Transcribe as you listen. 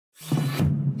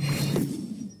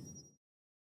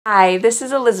Hi, this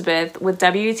is Elizabeth with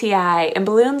WTI, and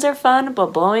balloons are fun, but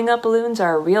blowing up balloons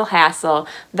are a real hassle.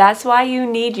 That's why you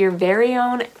need your very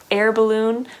own air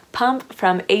balloon pump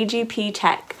from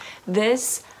AGPTEK.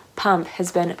 This pump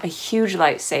has been a huge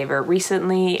lifesaver.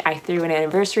 Recently, I threw an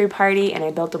anniversary party and I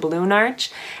built a balloon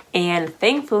arch, and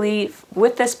thankfully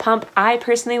with this pump, I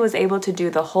personally was able to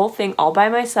do the whole thing all by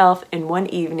myself in one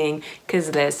evening because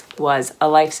this was a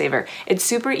lifesaver. It's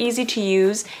super easy to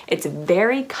use. It's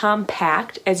very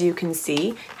compact, as you can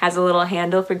see. Has a little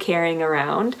handle for carrying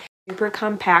around. Super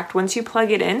compact. Once you plug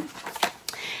it in,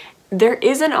 there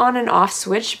is an on and off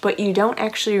switch, but you don't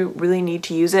actually really need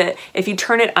to use it. If you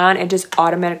turn it on, it just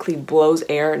automatically blows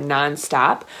air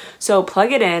non-stop. So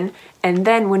plug it in, and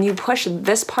then when you push,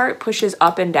 this part pushes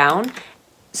up and down.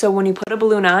 So when you put a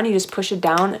balloon on, you just push it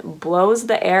down, blows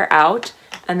the air out,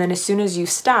 and then as soon as you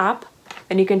stop,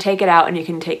 then you can take it out and you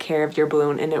can take care of your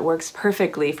balloon, and it works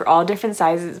perfectly for all different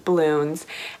sizes balloons,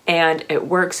 and it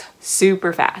works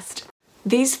super fast.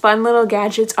 These fun little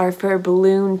gadgets are for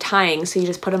balloon tying, so you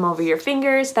just put them over your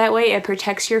fingers. That way it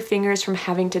protects your fingers from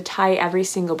having to tie every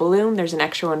single balloon. There's an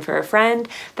extra one for a friend.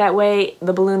 That way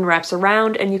the balloon wraps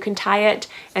around and you can tie it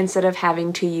instead of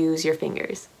having to use your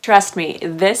fingers. Trust me,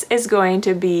 this is going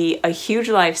to be a huge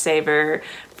lifesaver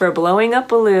for blowing up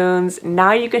balloons.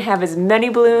 Now you can have as many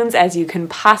balloons as you can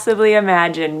possibly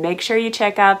imagine. Make sure you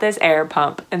check out this air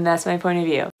pump, and that's my point of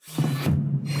view.